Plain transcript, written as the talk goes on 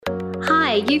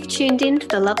Hi, you've tuned in to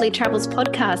the Lovely Travels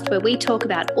podcast where we talk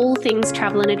about all things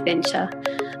travel and adventure.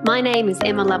 My name is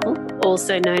Emma Lovell,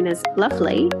 also known as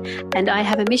Lovely, and I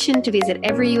have a mission to visit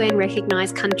every UN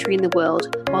recognised country in the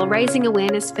world while raising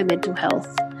awareness for mental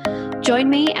health. Join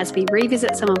me as we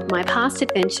revisit some of my past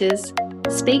adventures,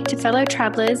 speak to fellow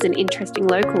travellers and interesting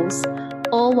locals,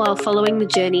 all while following the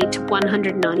journey to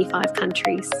 195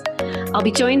 countries. I'll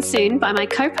be joined soon by my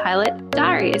co-pilot,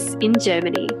 Darius, in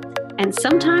Germany. And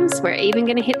sometimes we're even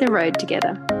going to hit the road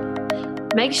together.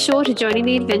 Make sure to join in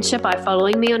the adventure by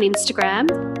following me on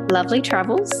Instagram, Lovely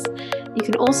Travels. You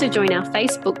can also join our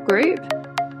Facebook group,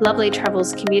 Lovely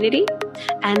Travels Community,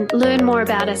 and learn more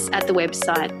about us at the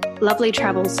website,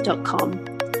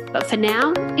 lovelytravels.com. But for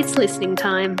now, it's listening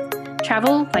time.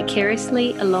 Travel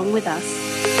vicariously along with us.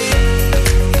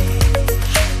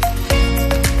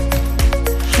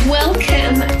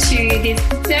 Welcome to this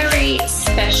very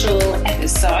special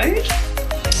episode.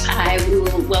 I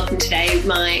will welcome today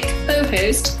my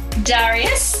co-host,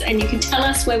 Darius, and you can tell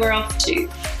us where we're off to.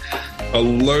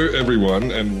 Hello,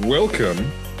 everyone, and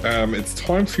welcome. It's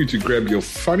time for you to grab your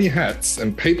funny hats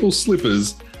and papal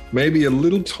slippers, maybe a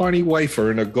little tiny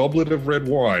wafer and a goblet of red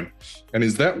wine. And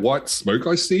is that white smoke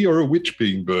I see or a witch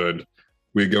being burned?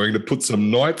 We're going to put some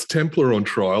Knights Templar on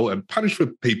trial and punish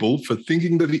people for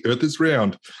thinking that the earth is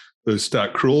round. So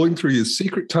start crawling through your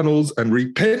secret tunnels and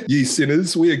repent, ye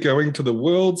sinners. We are going to the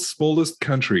world's smallest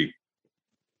country,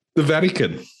 the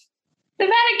Vatican.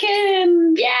 The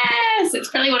Vatican, yes! It's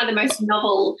probably one of the most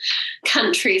novel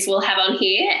countries we'll have on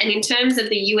here. And in terms of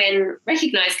the UN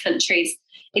recognised countries,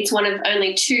 it's one of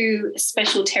only two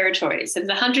special territories. So there's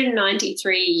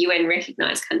 193 UN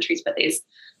recognised countries, but there's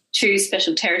two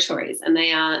special territories, and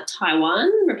they are Taiwan,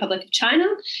 Republic of China,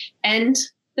 and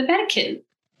the Vatican.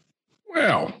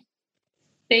 Wow.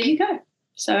 There you go.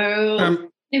 So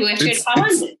maybe we have to go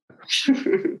to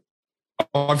Taiwan.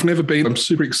 I've never been. I'm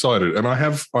super excited, and I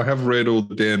have read all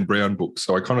the Dan Brown books,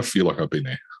 so I kind of feel like I've been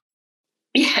there.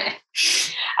 Yeah.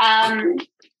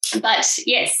 But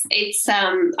yes, it's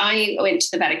I went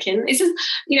to the Vatican. This is,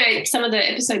 some of the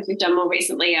episodes we've done more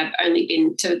recently, I've only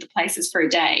been to the places for a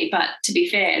day. But to be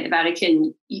fair, the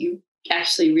Vatican, you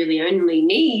actually really only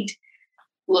need,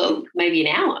 maybe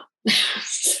an hour.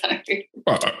 So,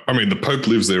 I mean, the Pope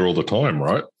lives there all the time,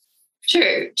 right?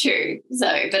 True.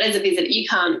 So, but as a visitor, you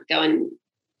can't go and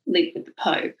live with the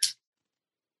Pope.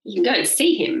 You can go and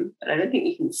see him, but I don't think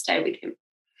you can stay with him.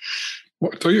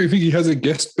 What, do you think he has a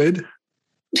guest bed?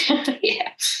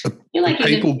 Yeah. A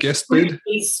papal guest bed?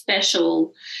 He's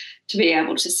special to be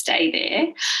able to stay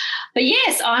there. But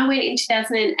yes, I went in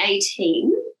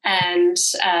 2018, and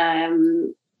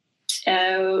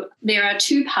there are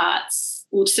two parts,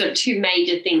 sort of two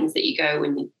major things that you go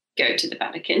when you go to the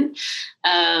Vatican.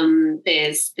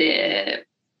 There's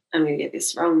I'm going to get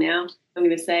this wrong now. I'm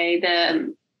going to say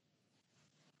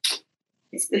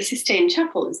it's the Sistine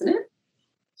Chapel, isn't it?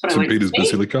 St. Peter's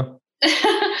Basilica.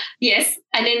 Yes,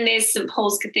 and then there's St.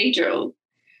 Paul's Cathedral,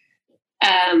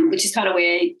 which is kind of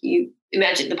where you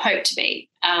imagine the Pope to be.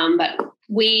 But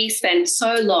we spent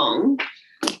so long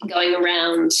going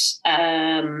around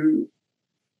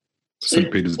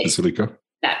St. Peter's Basilica,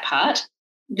 that part,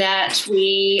 that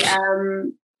we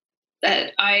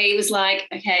that I was like,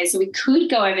 okay, so we could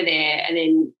go over there, and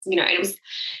then it's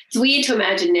weird to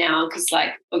imagine now because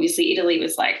obviously Italy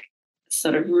was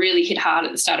sort of really hit hard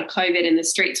at the start of COVID and the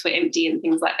streets were empty and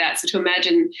things like that. So to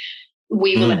imagine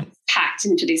we were packed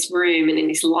into this room and in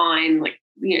this line,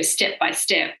 step by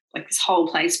step, this whole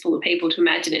place full of people, to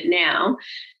imagine it now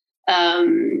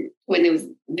when there was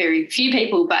very few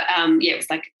people. But, it was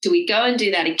do we go and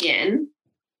do that again,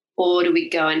 or do we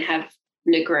go and have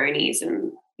Negronis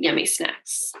and yummy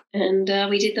snacks? And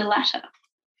we did the latter.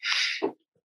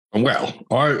 Well,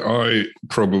 I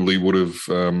probably would have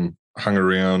hung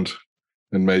around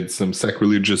and made some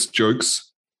sacrilegious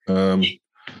jokes,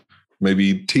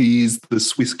 maybe teased the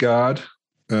Swiss Guard.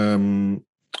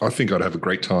 I think I'd have a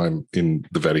great time in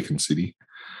the Vatican City.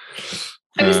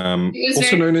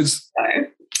 Also known as...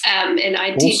 and I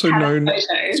did also have known, a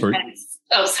photo. Sorry.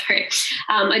 Sorry.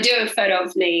 I do have a photo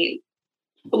of me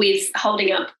with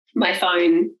holding up my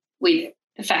phone with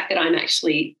the fact that I'm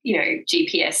actually,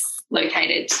 GPS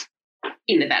located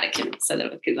in the Vatican, so that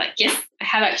I could yes, I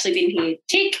have actually been here,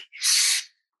 tick.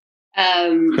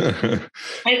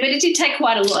 But it did take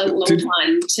quite a long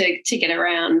time to get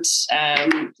around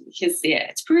because,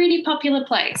 it's a pretty popular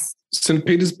place. St.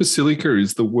 Peter's Basilica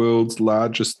is the world's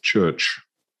largest church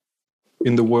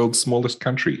in the world's smallest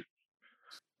country.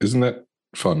 Isn't that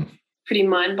fun? Pretty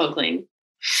mind-boggling.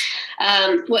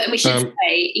 We should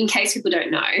say, in case people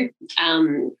don't know,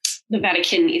 the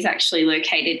Vatican is actually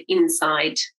located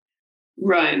inside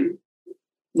Rome,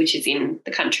 which is in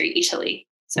the country Italy.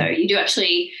 So you do get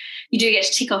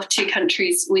to tick off 2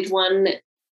 countries with one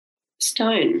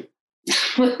stone,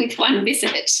 with one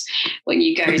visit when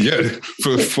you go. Yeah,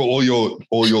 for all your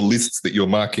lists that you're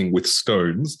marking with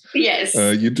stones. Yes,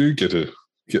 you do get a.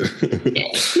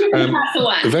 Yes.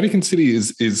 The Vatican City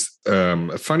is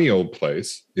a funny old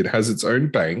place. It has its own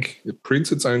bank, it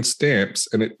prints its own stamps,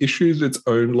 and it issues its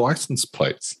own license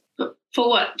plates. For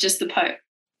what? Just the Pope?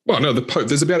 Well, no, the Pope.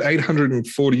 There's about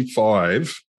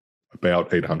 845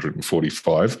 Vatican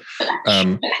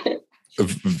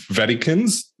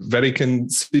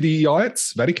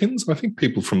Cityites. I think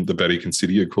people from the Vatican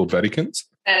City are called Vaticans.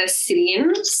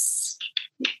 Cityans.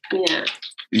 Yeah.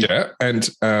 Yeah, and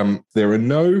there are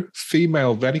no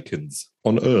female Vaticans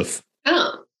on Earth.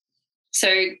 Oh, so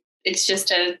it's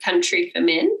just a country for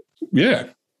men? Yeah,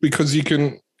 because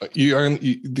the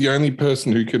only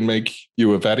person who can make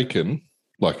you a Vatican,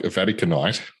 like a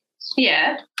Vaticanite,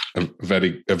 a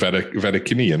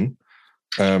Vaticanian,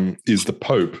 is the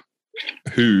Pope,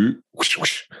 who,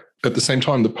 at the same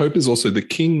time, the Pope is also the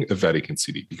king of Vatican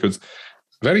City, because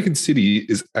Vatican City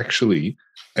is actually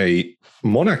a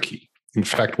monarchy. In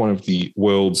fact, one of the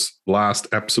world's last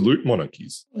absolute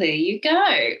monarchies. There you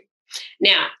go.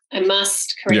 Now, I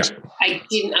must correct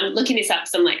you. I'm looking this up,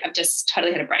 so I'm like, I've just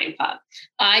totally had a brain fart.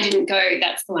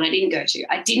 That's the one I didn't go to.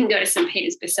 I didn't go to St.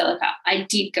 Peter's Basilica. I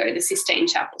did go to the Sistine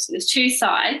Chapel. So there's 2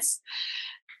 sides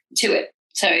to it.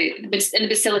 So the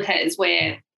Basilica is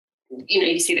where,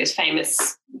 you see those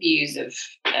famous views of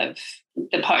the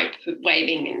Pope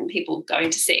waving and people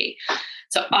going to see.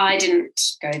 So I didn't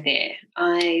go there.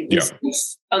 I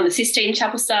was on the Sistine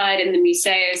Chapel side and the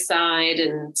Museo side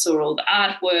and saw all the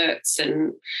artworks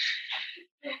and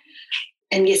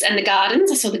the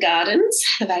gardens. I saw the gardens,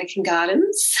 the Vatican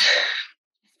Gardens.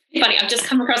 Funny, I've just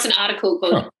come across an article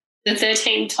called The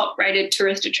 13 Top-Rated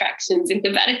Tourist Attractions in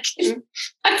the Vatican.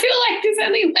 I feel like there's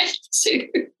only left 2.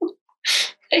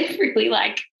 They've really,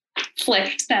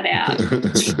 fleshed that out.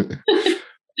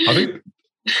 I think,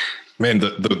 man,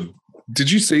 did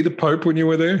you see the Pope when you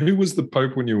were there? Who was the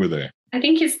Pope when you were there? I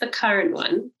think it's the current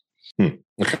one.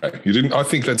 Okay. You didn't. I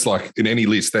think that's in any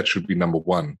list, that should be number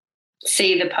 1.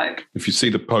 See the Pope. If you see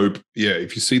the Pope,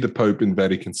 if you see the Pope in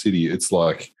Vatican City, it's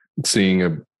like seeing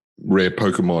a rare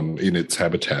Pokemon in its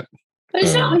habitat. But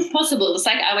it's not possible. It's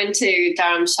like I went to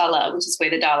Dharamshala, which is where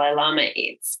the Dalai Lama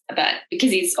is, but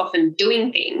because he's often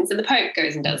doing things, and the Pope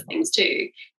goes and does things too,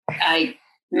 I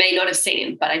may not have seen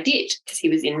him, but I did because he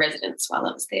was in residence while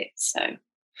I was there. So,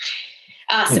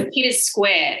 St. Peter's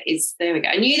Square is, there we go.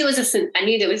 I knew there was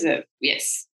a,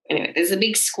 yes. Anyway, there's a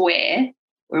big square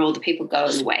where all the people go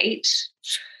and wait.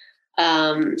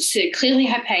 So clearly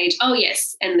I paid, and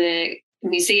the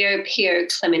Museo Pio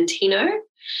Clementino,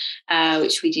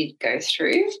 which we did go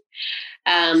through.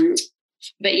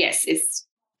 But yes, it's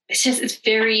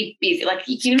very busy. Like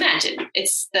you can imagine,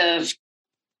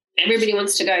 everybody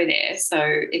wants to go there, so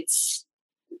it's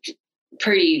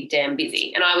pretty damn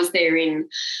busy. And I was there in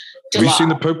July. Have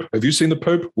you seen the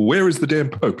Pope? Where is the damn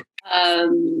Pope? I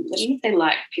don't know if they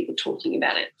like people talking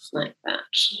about it like that.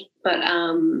 But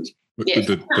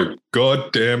the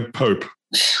goddamn Pope.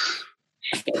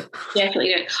 Yeah,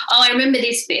 definitely don't. Oh, I remember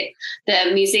this bit,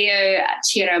 the Museo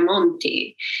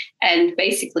Chiaramonti, and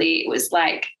basically it was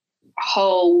like a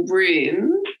whole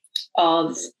room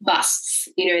of busts,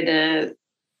 the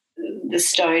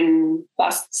stone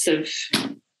busts of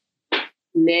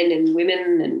men and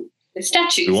women and the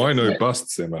statues. Do I know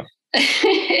busts, Emma?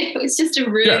 It was just a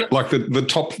room. Yeah, like the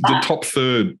top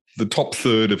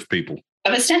third of people.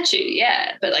 Of a statue,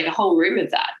 yeah, but like a whole room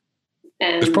of that.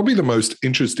 It's probably the most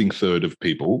interesting third of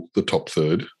people, the top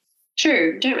third.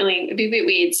 True. It'd be a bit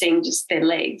weird seeing just their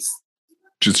legs.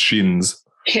 Just shins.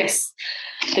 Yes.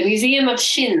 The Museum of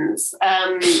Shins.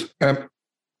 Can I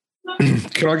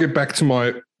get back to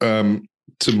my a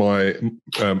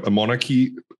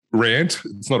monarchy rant?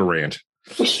 It's not a rant.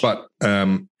 But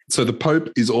so the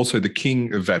Pope is also the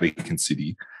king of Vatican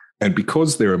City. And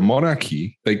because they're a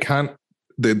monarchy, they're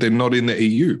not in the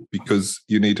EU because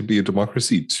you need to be a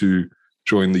democracy to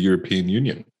join the European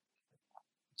Union.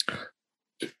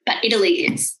 But Italy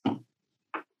is.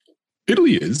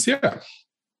 Italy is, yeah.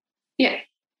 Yeah.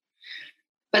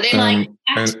 But they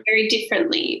act very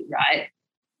differently, right?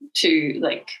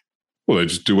 Well, they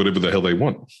just do whatever the hell they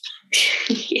want.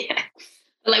 Yeah.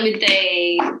 Would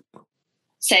they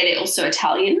say they're also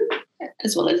Italian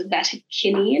as well as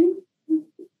Vaticanian?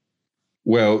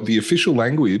 Well, the official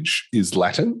language is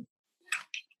Latin.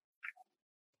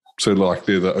 So,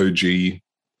 they're the OG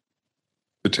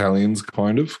Italians,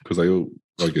 kind of, because I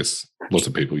guess lots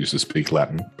of people used to speak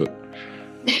Latin, but...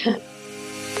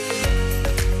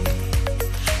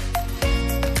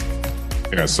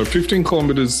 Yeah, so 15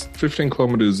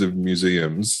 kilometers of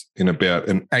museums in about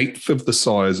an eighth of the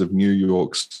size of New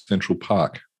York's Central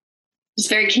Park. It's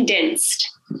very condensed.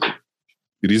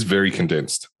 It is very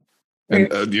condensed. And,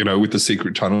 with the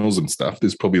secret tunnels and stuff,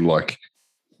 there's probably like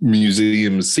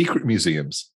museums, secret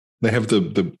museums. They have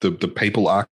the papal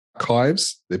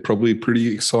archives. They're probably pretty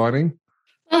exciting.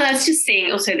 Well, I was just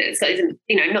seeing also that it's,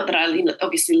 not that I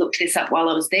obviously looked this up while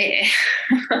I was there,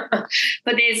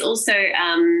 but there's also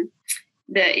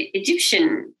they've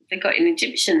got an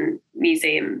Egyptian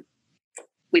museum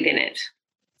within it.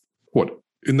 What,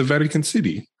 in the Vatican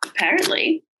City?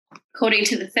 Apparently, according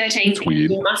to the 13 things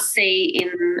you must see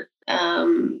in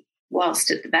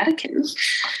whilst at the Vatican.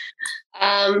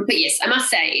 But yes, I must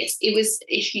say, yes, it was,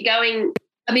 if you're going,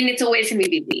 it's always going to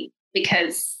be busy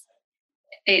because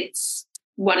it's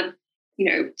one of,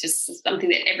 just something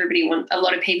that a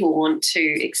lot of people want to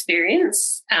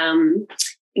experience.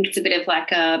 I think it's a bit of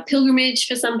like a pilgrimage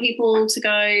for some people to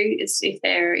go if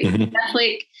they're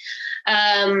Catholic.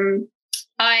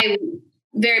 I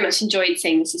very much enjoyed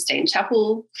seeing the Sistine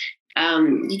Chapel.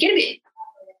 You get a bit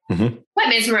quite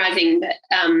mesmerising, but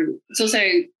it's also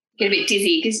get a bit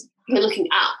dizzy because you're looking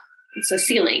up. It's a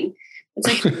ceiling. It's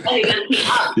like you're looking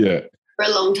up for a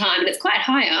long time, and it's quite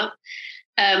high up.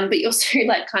 But you're also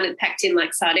like kind of packed in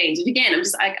like sardines. Which again,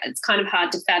 it's kind of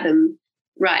hard to fathom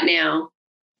right now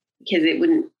because it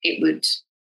would.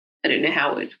 I don't know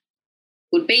how it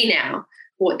would be now.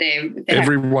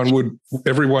 Everyone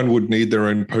would need their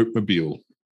own Pope-mobile,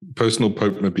 personal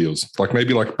Pope-mobiles,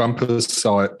 maybe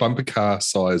bumper car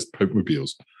sized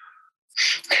Pope-mobiles.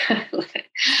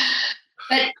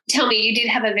 But tell me, you did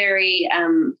have a very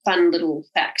fun little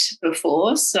fact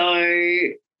before, so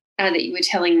that you were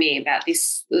telling me about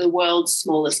the world's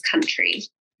smallest country.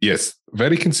 Yes,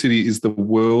 Vatican City is the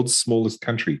world's smallest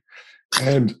country.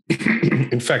 And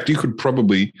in fact, you could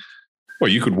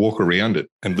walk around it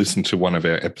and listen to one of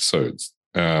our episodes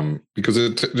because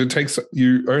it takes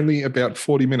you only about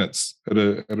 40 minutes at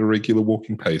a regular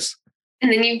walking pace.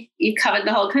 And then you've covered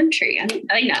the whole country. I think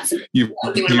that's you've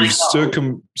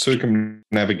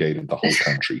circumnavigated the whole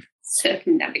country.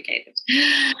 Circumnavigated.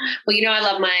 Well, I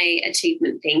love my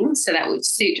achievement things, so that would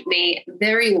suit me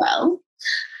very well.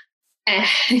 And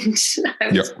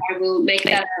I will make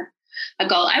that a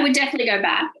goal. I would definitely go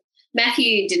back.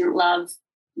 Matthew didn't love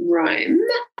Rome,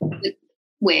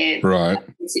 where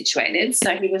it's situated,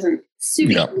 so he wasn't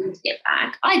super keen to get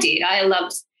back. I did. I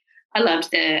loved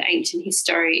the ancient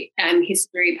history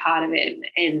part of it,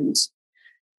 and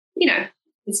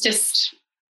it's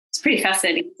pretty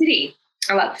fascinating city.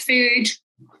 I like the food.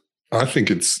 I think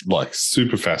it's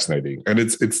super fascinating, and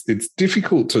it's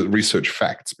difficult to research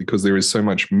facts because there is so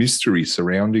much mystery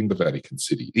surrounding the Vatican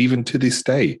City. Even to this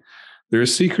day, they're a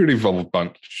secretive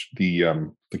bunch,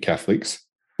 the Catholics.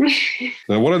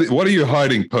 Now, what are you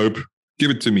hiding, Pope?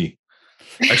 Give it to me.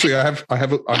 Actually, I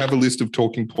have a list of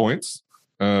talking points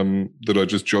that I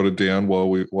just jotted down while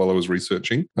I was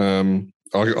researching. I'll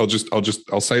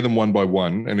say them one by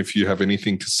one, and if you have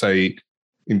anything to say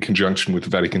in conjunction with the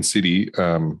Vatican City,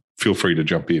 feel free to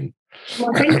jump in.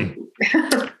 Well,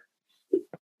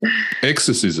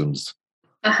 exorcisms,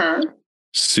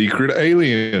 secret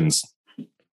aliens,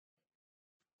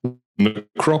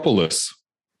 necropolis,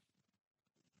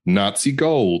 Nazi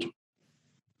gold,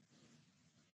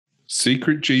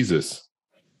 secret Jesus.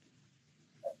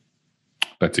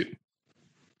 That's it.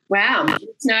 Wow.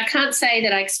 Now, I can't say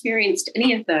that I experienced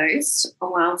any of those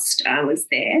whilst I was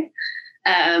there.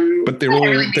 But they're all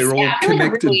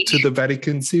connected to the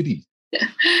Vatican City.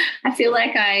 I feel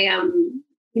like I,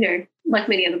 like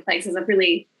many other places, I've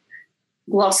really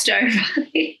glossed over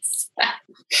this.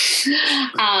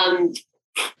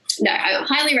 No, I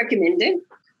highly recommend it.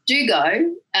 Do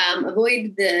go.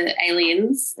 Avoid the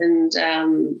aliens and,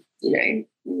 who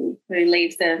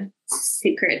leave the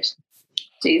secret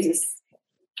Jesus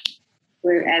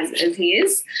as he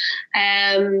is.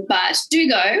 But do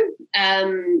go.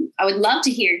 I would love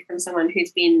to hear from someone who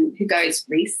goes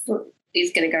recently,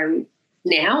 is going to go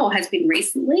now or has been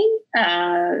recently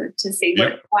to see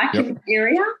what it's like in the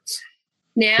area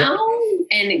now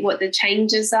and what the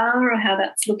changes are or how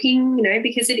that's looking,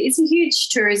 because it is a huge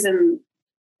tourism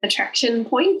attraction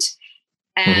point.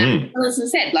 Well, as I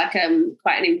said,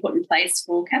 quite an important place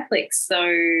for Catholics. So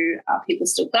are people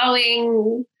still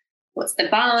going? What's the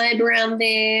vibe around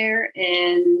there?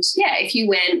 And, if you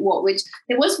went,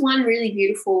 there was one really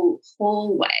beautiful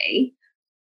hallway.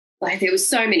 There was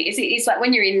so many. It's like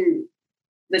when you're in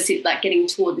getting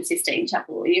toward the Sistine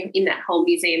Chapel, you're in that whole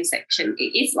museum section.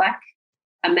 It's like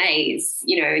a maze,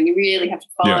 and you really have to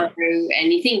follow through.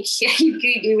 And you think,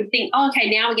 you would think, oh, okay,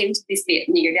 now we're getting to this bit.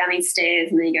 And you go down these stairs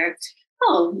and then you go,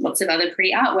 oh, lots of other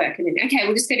pretty artwork. And then, okay,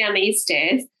 we'll just go down these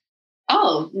stairs.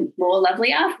 Oh, more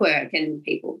lovely artwork and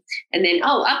people. And then,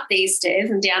 oh, up these stairs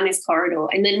and down this corridor.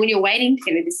 And then when you're waiting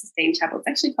to enter the Sistine Chapel, it's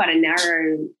actually quite a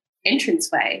narrow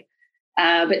entranceway.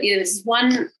 But there was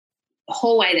one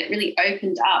hallway that really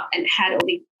opened up and had all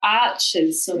the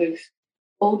arches sort of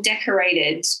all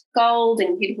decorated, gold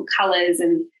and beautiful colours,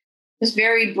 and just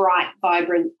very bright,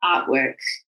 vibrant artwork.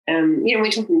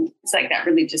 We're talking, it's like that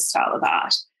religious style of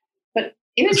art. But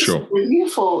it was just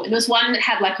beautiful. There was one that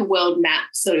had like a world map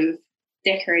sort of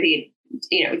decorated,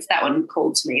 it's that one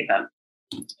called to me. But,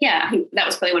 yeah, I think that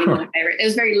was probably one of my favourite. It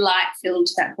was very light-filled,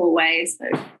 that hallway, so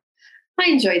I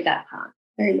enjoyed that part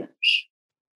very much.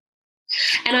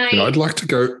 And I'd like to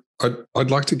go. I'd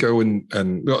like to go and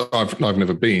I've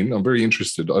never been. I'm very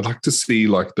interested. I'd like to see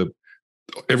like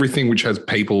everything which has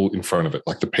papal in front of it,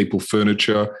 like the papal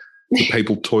furniture, the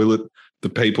papal toilet, the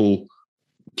papal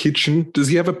kitchen. Does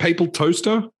he have a papal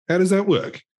toaster? How does that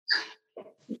work?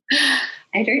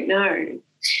 I don't know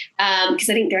because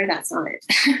I didn't go that side.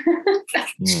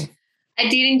 I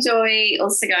did enjoy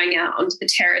also going out onto the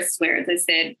terrace where, as I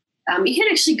said, you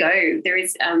can actually go. There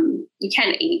is you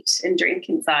can eat and drink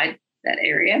inside that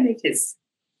area because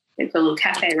they've got a little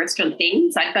cafe restaurant thing.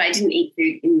 But I didn't eat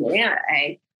food in there.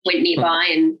 I went nearby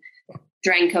and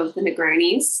drank of the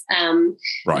Negronis.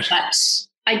 Right. But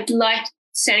I liked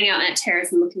standing out on that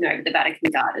terrace and looking over the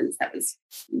Vatican Gardens. That was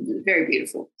very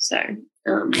beautiful. So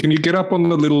can you get up on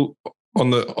the little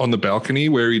on the balcony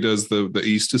where he does the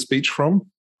Easter speech from?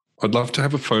 I'd love to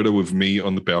have a photo of me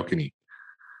on the balcony.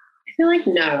 I feel like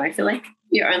no. I feel like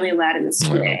you're only allowed in the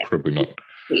square. No, probably not.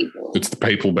 People. It's the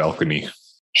papal balcony.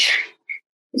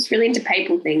 It's really into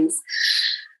papal things.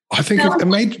 I think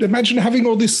imagine having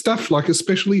all this stuff, like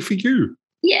especially for you.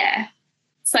 Yeah.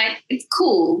 It's like, it's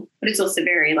cool, but it's also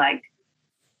very like,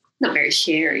 not very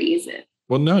sharey, is it?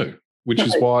 Well, no, which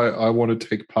is why I want to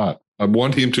take part. I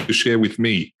want him to share with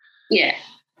me. Yeah.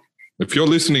 If you're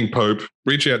listening, Pope,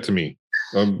 reach out to me.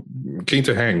 I'm keen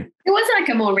to hang. There was like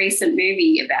a more recent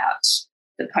movie about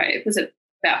the Pope. Was it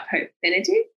about Pope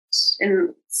Benedict?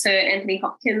 And Sir Anthony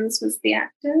Hopkins was the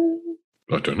actor.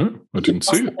 I don't know. I didn't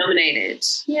see it. Nominated.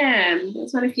 Yeah, it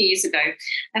was one a few years ago. I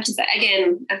have to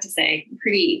say,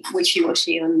 pretty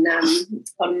wishy-washy on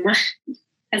my,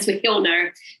 as we all know,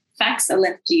 facts are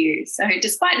left to you. So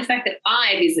despite the fact that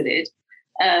I visited,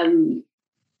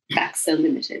 facts are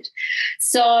limited.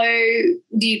 So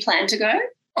do you plan to go?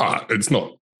 It's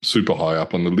not super high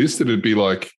up on the list. It'd be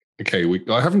like, okay,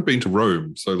 I haven't been to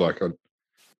Rome, so like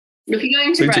if you're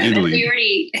going to Rome, as you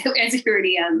already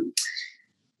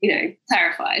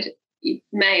clarified, you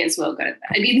may as well go to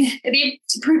that. It'd be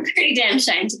a pretty damn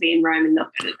shame to be in Rome and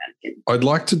not go to the Vatican. I'd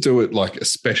like to do it like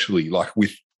especially like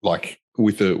with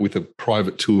a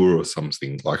private tour or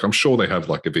something. Like I'm sure they have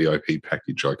like a VIP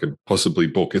package I can possibly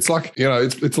book. It's like,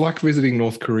 it's like visiting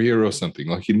North Korea or something.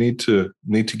 Like you need to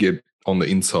get on the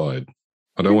inside.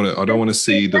 I don't want to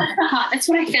see the. That's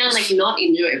what I found like not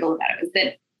enjoyable about it, was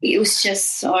that it was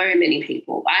just so many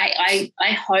people. I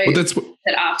hope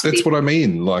that after that's what I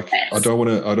mean. Like I don't want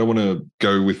to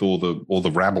go with all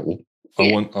the rabble.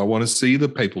 Yeah. I want to see the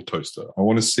papal toaster. I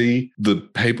want to see the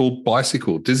papal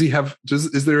bicycle.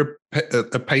 Is there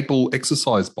a papal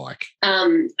exercise bike?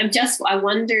 I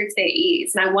wonder if there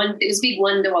is. And it was a big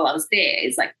wonder while I was there.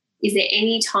 Is like, is there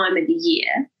any time of the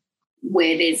year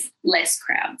where there's less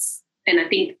crowds? And I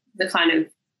think the kind of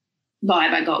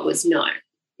vibe I got was no.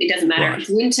 It doesn't matter if it's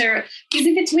winter, because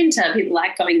if it's winter, people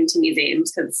like going into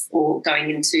museums or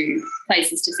going into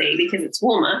places to see because it's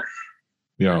warmer.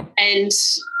 Yeah. And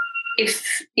if,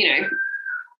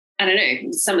 I don't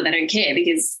know, some of them don't care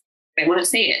because they want to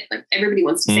see it. Like everybody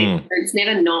wants to see it. It's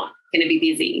never not going to be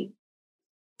busy.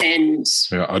 And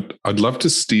yeah, I'd love to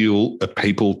steal a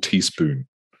papal teaspoon.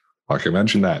 Like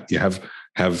imagine that. You have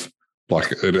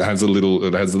like it has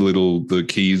the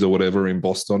keys or whatever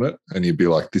embossed on it, and you'd be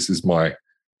like, this is my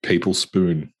papal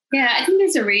spoon. Yeah, I think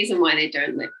there's a reason why they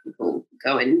don't let people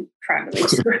go in privately.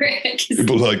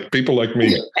 people like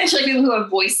me, especially people who are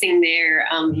voicing their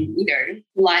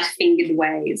light-fingered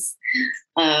ways.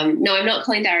 No, I'm not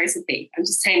calling Darius a thief. I'm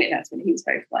just saying that's what he was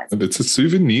vocalizing. And it's a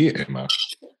souvenir, Emma.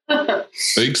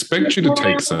 They expect you to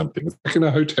take something. It's like in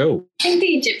a hotel. I think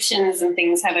the Egyptians and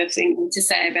things have a thing to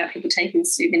say about people taking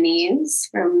souvenirs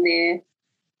from their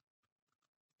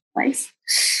place.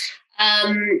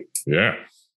 Yeah.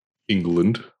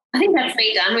 England. I think that's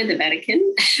me done with the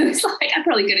Vatican. It was like I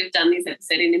probably could have done this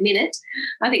episode in a minute.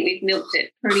 I think we've milked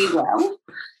it pretty well.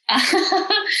 But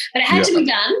it had to be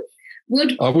done.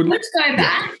 I would go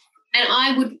back, and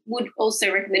I would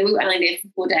also recommend, we were only there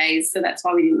for 4 days, so that's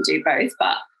why we didn't do both,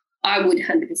 but I would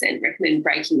 100% recommend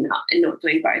breaking it up and not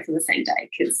doing both on the same day,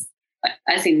 because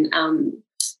as in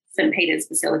St. Peter's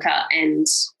Basilica and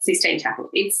Sistine Chapel,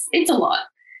 it's a lot.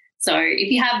 So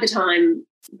if you have the time,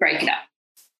 break it up.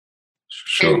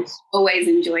 Sure. And always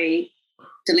enjoy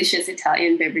delicious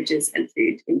Italian beverages and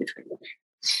food in between.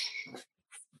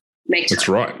 That's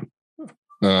right.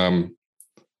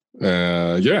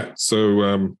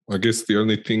 So I guess the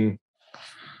only thing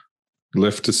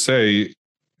left to say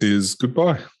is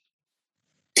goodbye.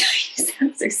 You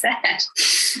sound so sad.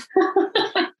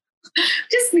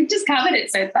 We just covered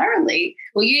it so thoroughly.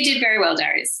 Well, you did very well,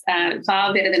 Darius.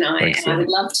 Far better than I. Thanks, and I would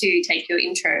love to take your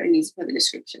intro and use it for the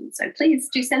description. So please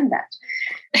do send that.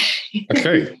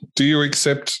 Okay. Do you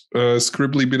accept a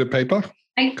scribbly bit of paper?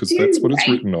 Because that's what it's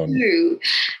written on.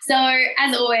 So,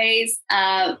 as always,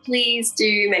 please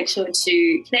do make sure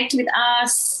to connect with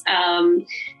us.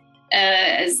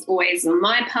 As always, on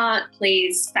my part,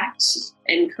 please fact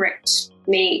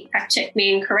check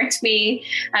me and correct me.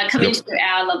 Come into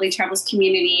our Lovely Travels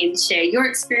community and share your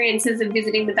experiences of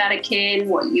visiting the Vatican,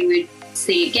 what you would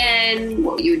see again,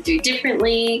 what you would do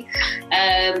differently.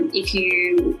 It'd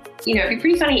be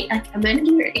pretty funny.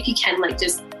 Imagine if you can,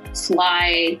 just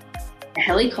fly a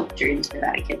helicopter into the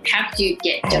Vatican. How could you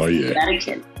get to the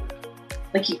Vatican?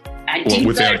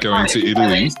 Without going to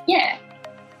Italy? Yeah.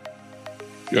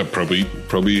 Yeah, probably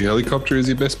a helicopter is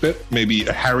your best bet. Maybe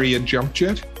a Harrier jump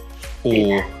jet,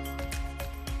 or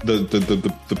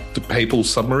the papal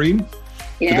submarine.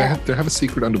 Yeah. Do they have a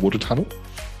secret underwater tunnel?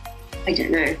 I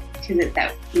don't know, because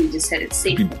that you just said it's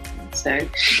secret. So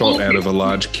shot out of a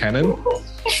large cannon.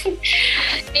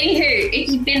 Anywho, if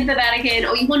you've been to the Vatican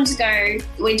or you want to go,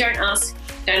 don't ask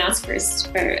for us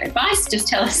for advice, just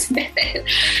tell us about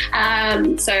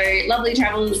it. So Lovely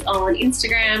Travels on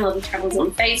Instagram, Lovely Travels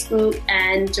on Facebook,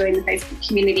 and join the Facebook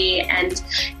community, and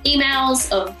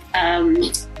emails of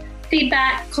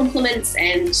feedback, compliments,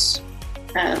 and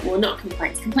not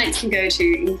complaints. Complaints can go to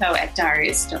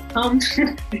info@darius.com.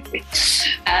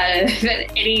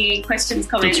 But any questions,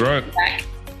 comments, feedback,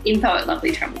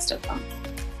 info@lovelytravels.com.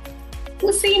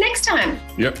 We'll see you next time.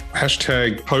 Yep.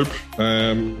 #Pope.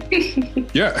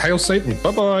 Hail Satan.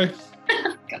 Bye-bye.